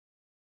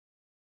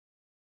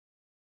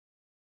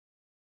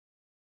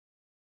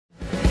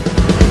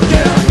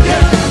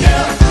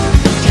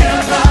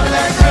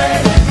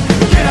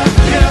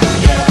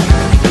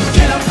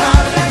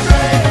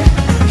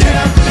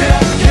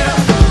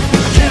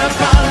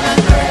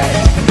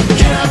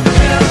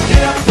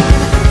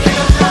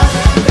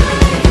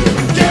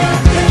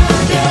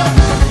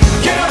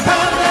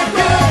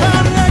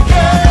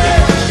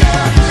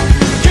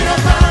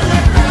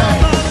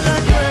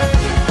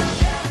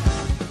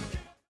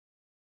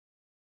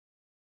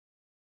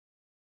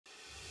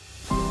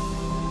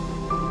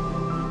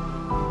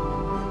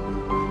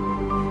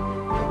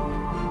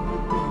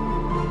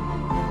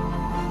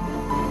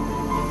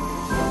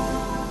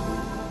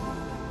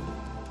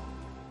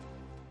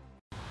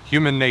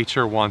Human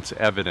nature wants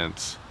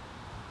evidence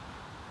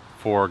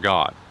for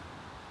God.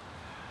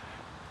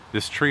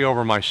 This tree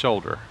over my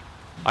shoulder,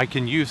 I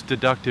can use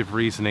deductive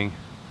reasoning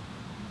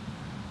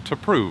to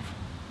prove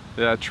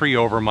that tree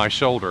over my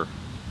shoulder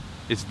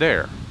is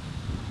there.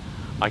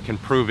 I can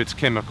prove its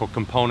chemical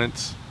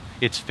components,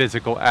 its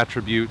physical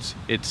attributes,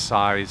 its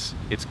size,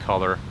 its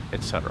color,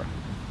 etc.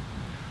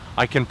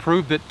 I can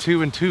prove that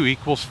 2 and 2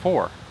 equals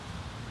 4.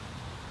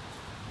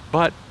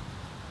 But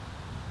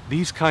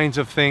these kinds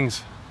of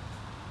things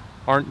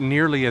aren't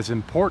nearly as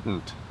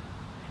important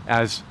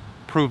as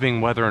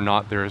proving whether or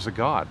not there is a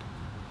God.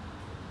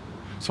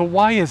 So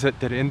why is it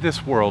that in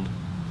this world,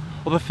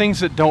 well, the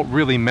things that don't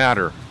really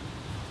matter,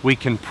 we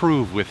can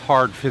prove with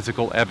hard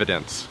physical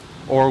evidence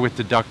or with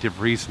deductive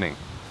reasoning?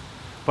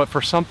 But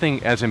for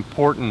something as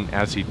important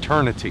as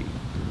eternity,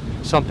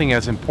 something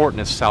as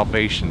important as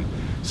salvation,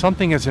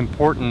 something as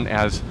important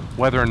as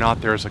whether or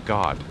not there's a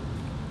God,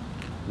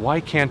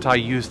 why can't I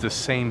use the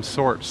same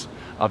sorts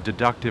of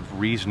deductive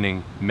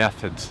reasoning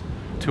methods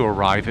to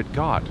arrive at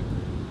God?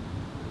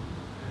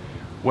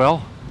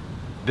 Well,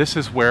 this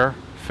is where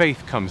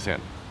faith comes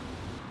in.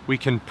 We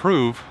can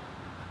prove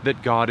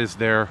that God is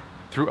there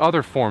through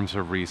other forms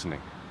of reasoning.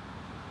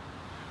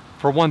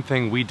 For one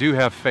thing, we do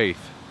have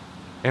faith,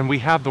 and we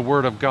have the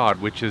Word of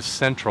God, which is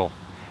central,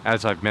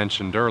 as I've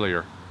mentioned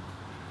earlier,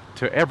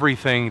 to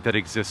everything that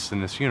exists in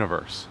this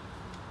universe.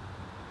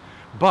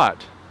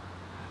 But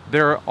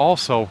there are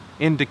also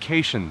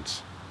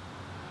indications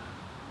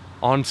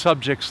on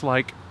subjects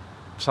like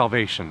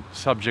salvation,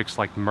 subjects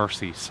like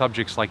mercy,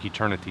 subjects like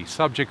eternity,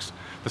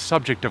 the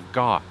subject of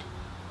God,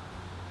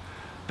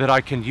 that I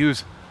can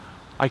use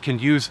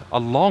a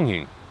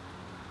longing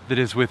that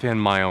is within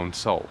my own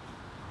soul,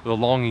 the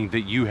longing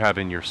that you have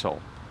in your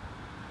soul.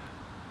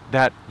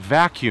 That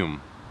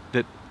vacuum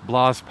that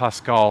Blaise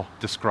Pascal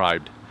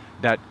described,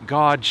 that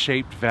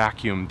God-shaped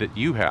vacuum that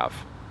you have,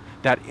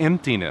 that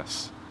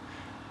emptiness,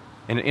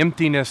 an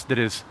emptiness that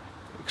is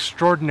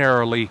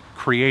extraordinarily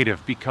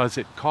creative because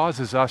it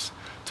causes us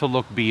to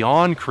look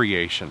beyond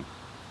creation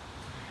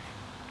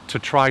to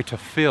try to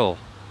fill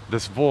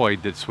this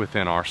void that's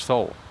within our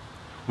soul.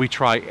 We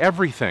try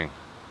everything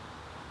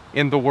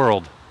in the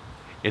world.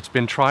 It's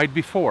been tried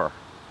before.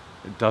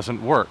 It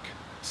doesn't work.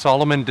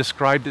 Solomon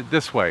described it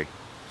this way: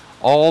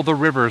 all the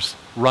rivers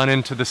run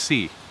into the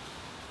sea,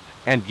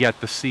 and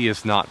yet the sea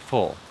is not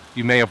full.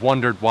 You may have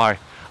wondered why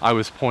I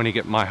was pointing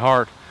at my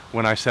heart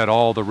when I said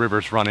all the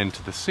rivers run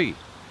into the sea.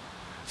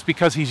 It's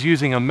because he's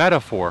using a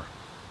metaphor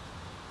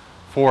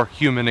for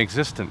human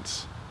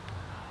existence.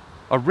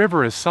 A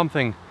river is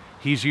something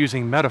he's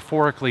using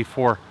metaphorically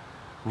for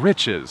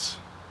riches,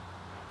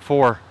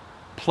 for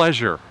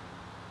pleasure,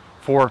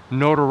 for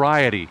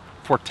notoriety,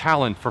 for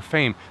talent, for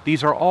fame.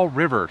 These are all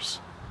rivers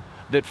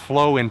that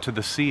flow into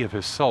the sea of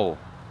his soul.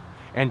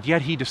 And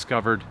yet he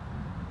discovered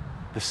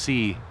the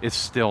sea is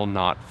still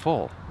not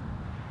full.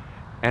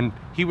 And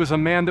he was a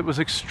man that was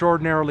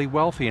extraordinarily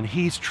wealthy, and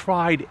he's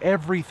tried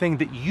everything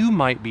that you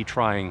might be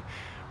trying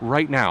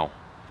right now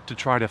to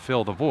try to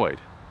fill the void.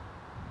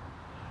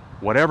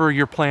 Whatever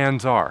your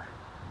plans are,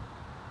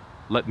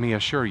 let me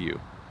assure you,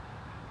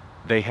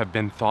 they have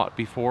been thought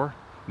before,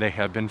 they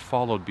have been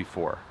followed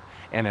before,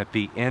 and at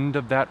the end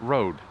of that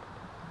road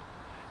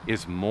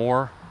is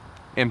more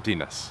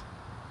emptiness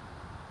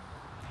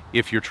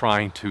if you're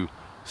trying to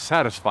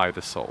satisfy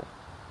the soul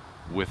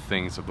with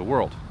things of the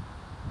world.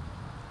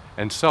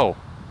 And so,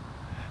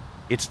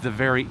 it's the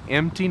very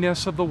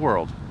emptiness of the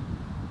world,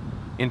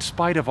 in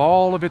spite of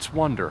all of its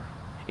wonder,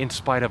 in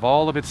spite of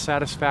all of its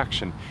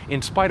satisfaction,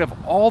 in spite of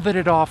all that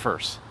it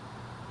offers,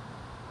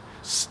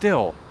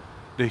 still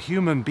the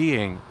human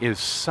being is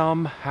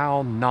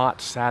somehow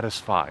not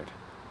satisfied.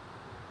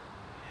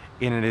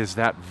 And it is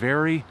that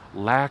very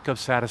lack of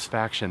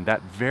satisfaction,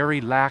 that very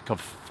lack of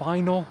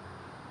final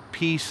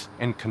peace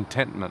and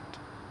contentment,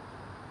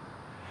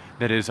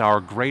 that is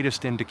our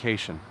greatest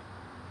indication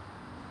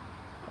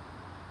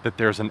that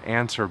there's an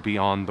answer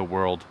beyond the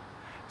world,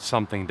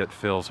 something that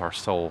fills our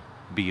soul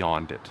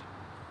beyond it.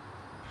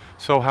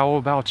 So how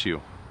about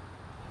you?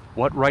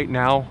 What right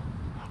now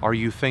are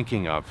you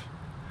thinking of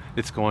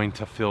that's going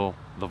to fill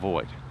the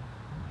void?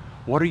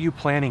 What are you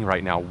planning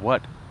right now?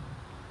 What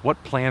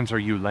plans are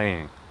you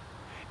laying?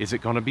 Is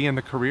it going to be in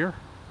the career?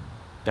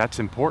 That's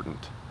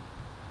important.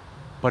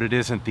 But it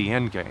isn't the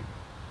end game.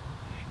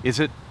 Is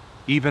it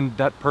even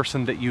that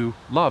person that you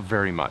love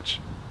very much?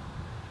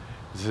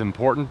 Is it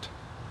important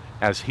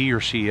as he or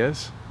she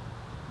is?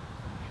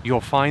 You'll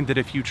find that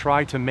if you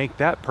try to make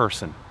that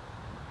person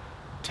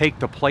take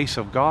the place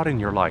of God in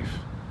your life,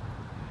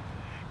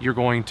 you're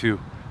going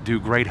to do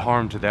great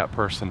harm to that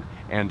person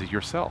and to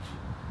yourself.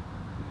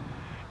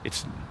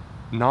 It's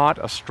not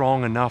a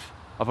strong enough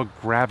of a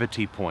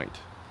gravity point,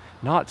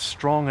 not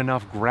strong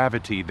enough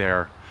gravity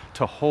there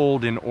to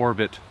hold in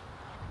orbit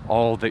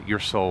all that your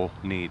soul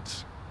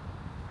needs.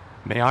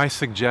 May I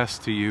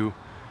suggest to you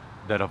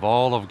that of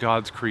all of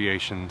God's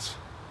creations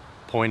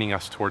pointing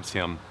us towards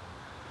Him,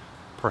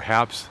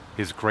 perhaps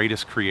His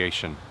greatest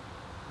creation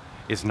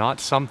is not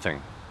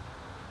something,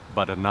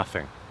 but a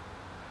nothing.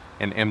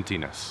 an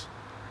emptiness,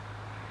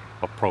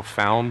 a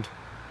profound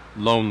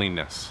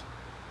loneliness.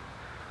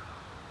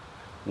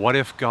 What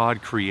if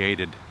God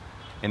created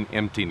an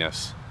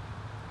emptiness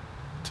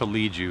to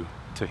lead you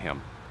to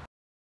Him?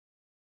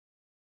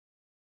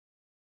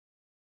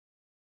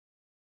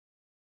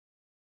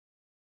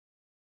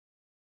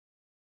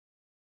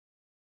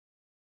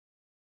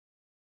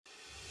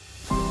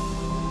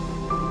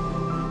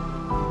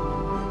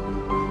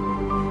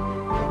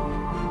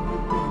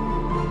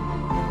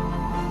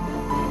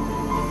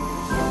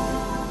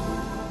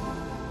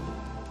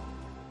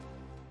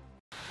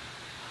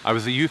 I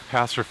was a youth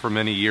pastor for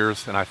many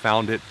years, and I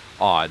found it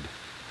odd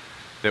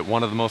that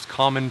one of the most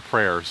common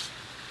prayers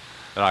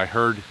that I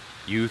heard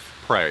youth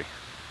pray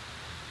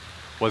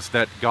was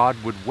that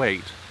God would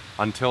wait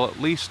until at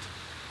least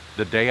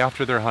the day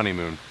after their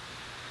honeymoon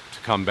to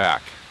come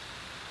back.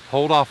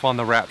 Hold off on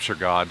the rapture,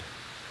 God,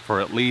 for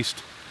at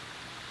least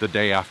the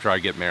day after I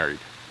get married.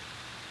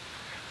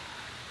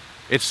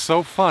 It's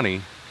so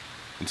funny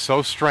and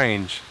so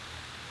strange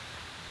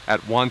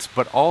at once,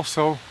 but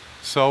also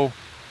so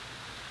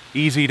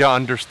easy to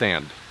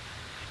understand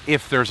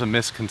if there's a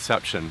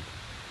misconception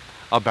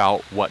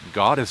about what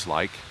God is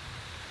like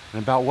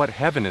and about what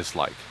heaven is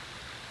like.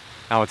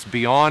 Now, it's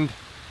beyond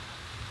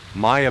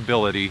my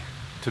ability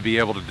to be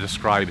able to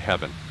describe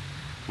heaven.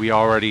 We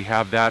already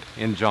have that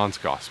in John's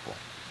Gospel.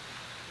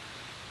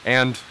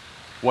 And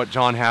what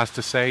John has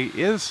to say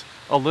is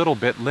a little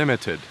bit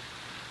limited.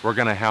 We're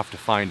going to have to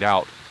find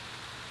out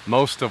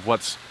most of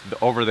what's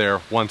over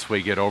there once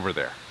we get over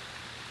there.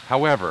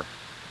 However,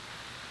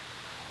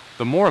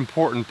 the more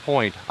important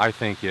point, I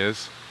think,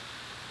 is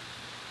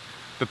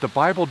that the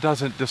Bible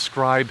doesn't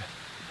describe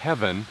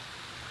heaven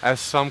as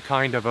some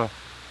kind of a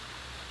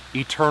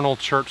eternal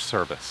church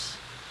service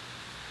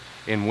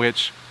in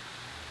which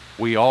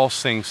we all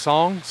sing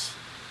songs,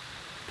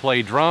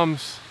 play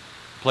drums,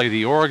 play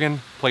the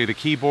organ, play the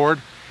keyboard,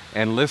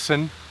 and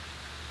listen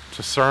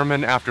to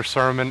sermon after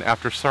sermon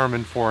after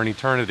sermon for an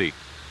eternity.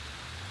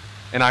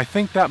 And I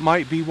think that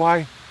might be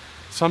why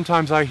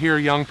sometimes I hear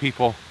young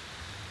people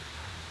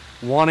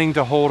wanting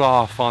to hold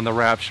off on the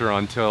rapture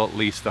until at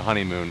least the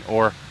honeymoon,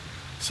 or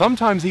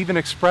sometimes even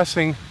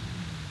expressing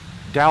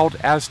doubt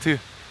as to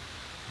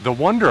the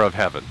wonder of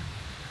heaven,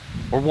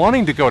 or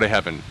wanting to go to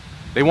heaven.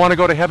 They want to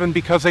go to heaven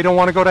because they don't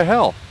want to go to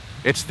hell.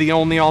 It's the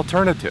only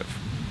alternative.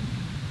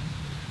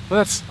 But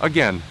that's,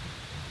 again,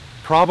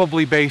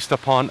 probably based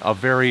upon a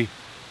very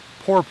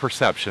poor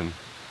perception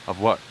of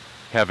what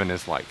heaven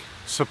is like.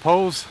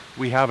 Suppose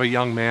we have a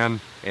young man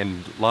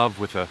in love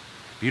with a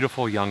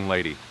beautiful young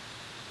lady.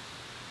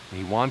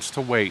 He wants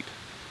to wait.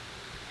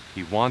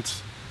 He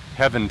wants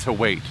heaven to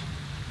wait,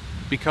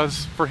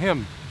 because for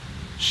him,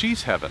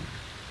 she's heaven.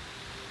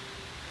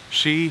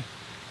 She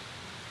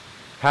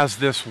has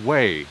this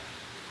way.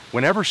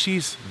 Whenever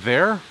she's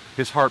there,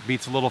 his heart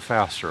beats a little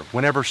faster.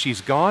 Whenever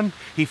she's gone,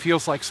 he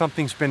feels like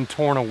something's been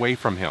torn away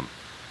from him.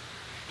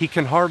 He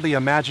can hardly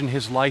imagine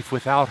his life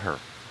without her.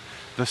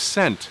 The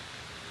scent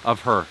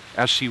of her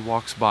as she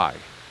walks by,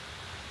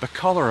 the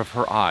color of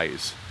her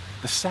eyes,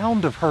 the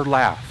sound of her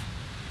laugh,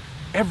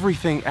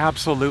 everything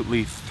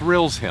absolutely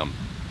thrills him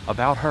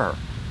about her.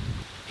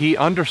 He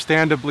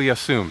understandably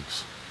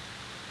assumes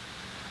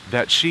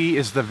that she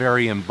is the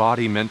very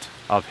embodiment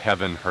of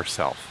heaven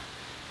herself.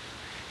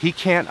 He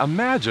can't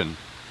imagine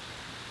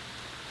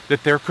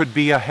that there could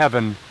be a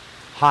heaven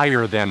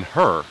higher than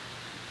her,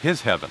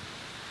 his heaven.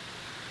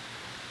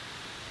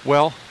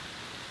 Well,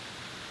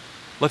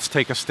 let's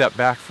take a step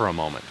back for a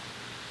moment.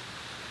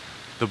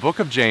 The book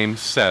of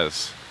James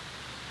says,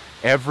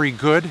 "Every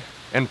good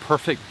and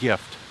perfect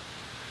gift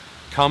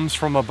comes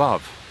from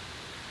above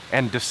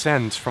and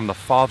descends from the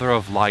Father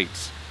of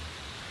lights,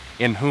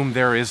 in whom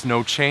there is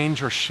no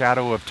change or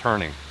shadow of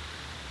turning."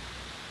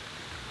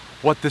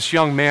 What this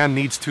young man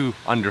needs to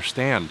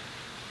understand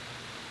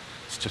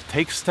is to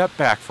take a step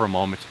back for a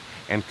moment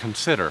and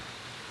consider,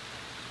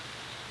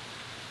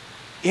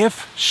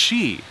 if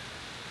she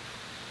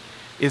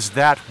is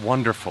that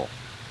wonderful,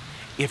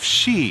 if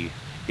she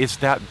is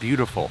that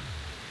beautiful,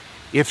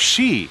 if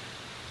she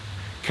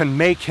can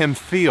make him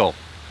feel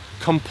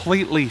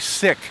completely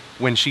sick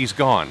when she's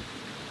gone,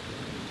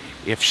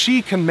 if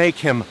she can make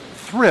him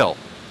thrill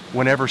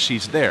whenever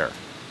she's there,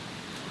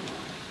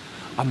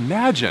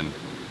 imagine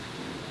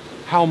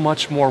how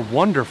much more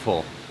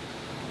wonderful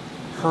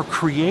her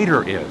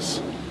Creator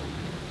is.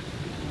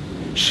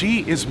 She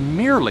is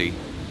merely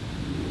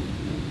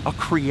a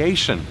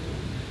creation.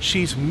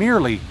 She's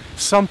merely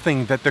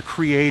something that the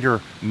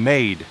Creator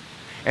made.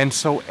 And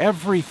so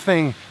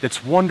everything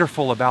that's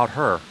wonderful about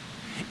her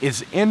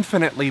is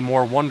infinitely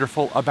more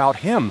wonderful about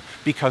Him,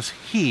 because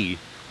He,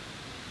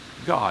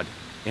 God,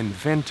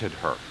 invented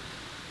her.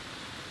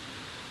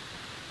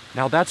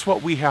 Now that's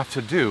what we have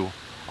to do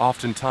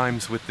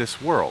oftentimes with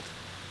this world.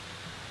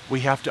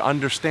 We have to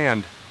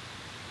understand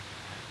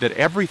that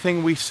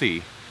everything we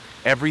see,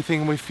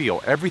 everything we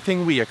feel,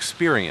 everything we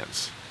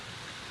experience,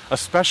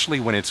 especially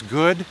when it's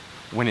good,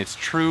 when it's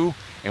true,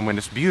 and when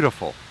it's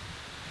beautiful,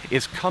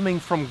 is coming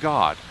from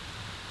God,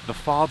 the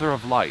Father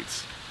of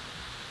lights.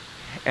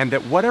 and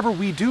that whatever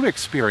we do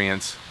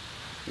experience,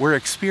 we're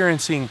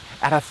experiencing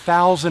at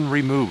 1,000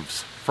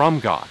 removes from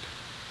God.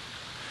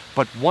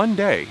 But one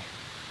day,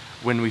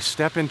 when we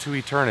step into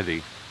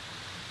eternity,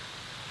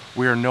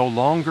 we are no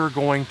longer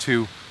going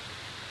to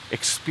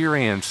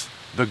experience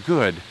the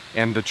good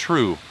and the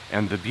true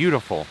and the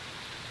beautiful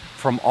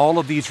from all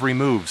of these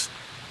removes,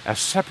 as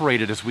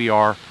separated as we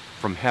are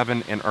from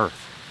heaven and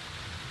earth.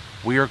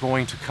 We are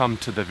going to come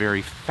to the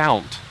very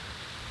fount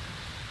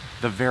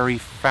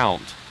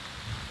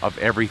of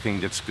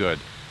everything that's good,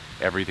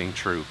 everything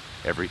true,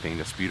 everything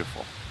that's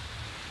beautiful.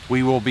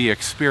 We will be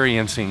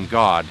experiencing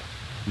God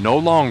no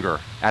longer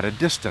at a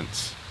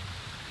distance,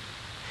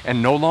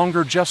 and no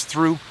longer just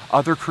through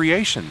other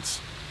creations,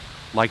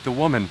 like the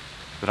woman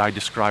that I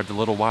described a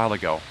little while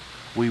ago.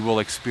 We will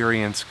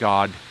experience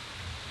God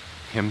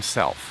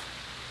Himself,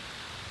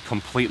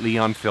 completely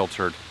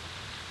unfiltered,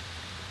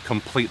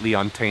 completely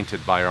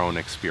untainted by our own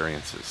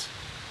experiences.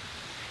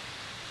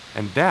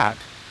 And that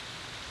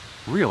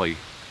really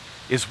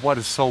is what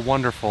is so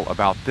wonderful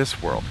about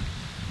this world.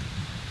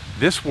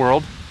 This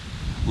world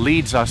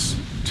leads us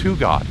to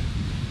God.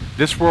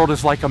 This world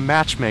is like a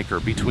matchmaker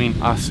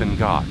between us and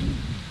God,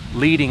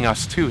 leading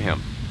us to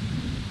Him.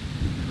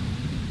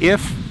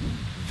 If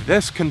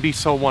this can be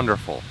so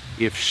wonderful,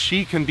 if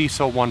she can be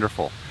so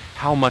wonderful,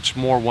 how much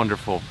more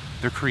wonderful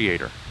the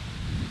Creator.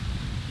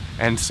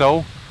 And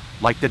so,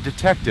 like the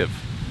detective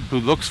who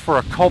looks for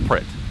a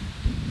culprit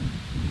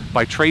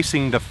by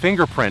tracing the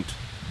fingerprint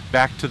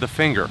back to the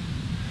finger,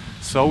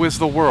 so is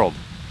the world,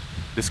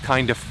 this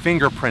kind of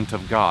fingerprint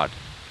of God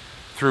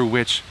through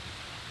which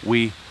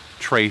we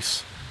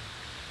trace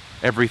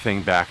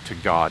everything back to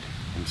God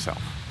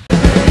Himself.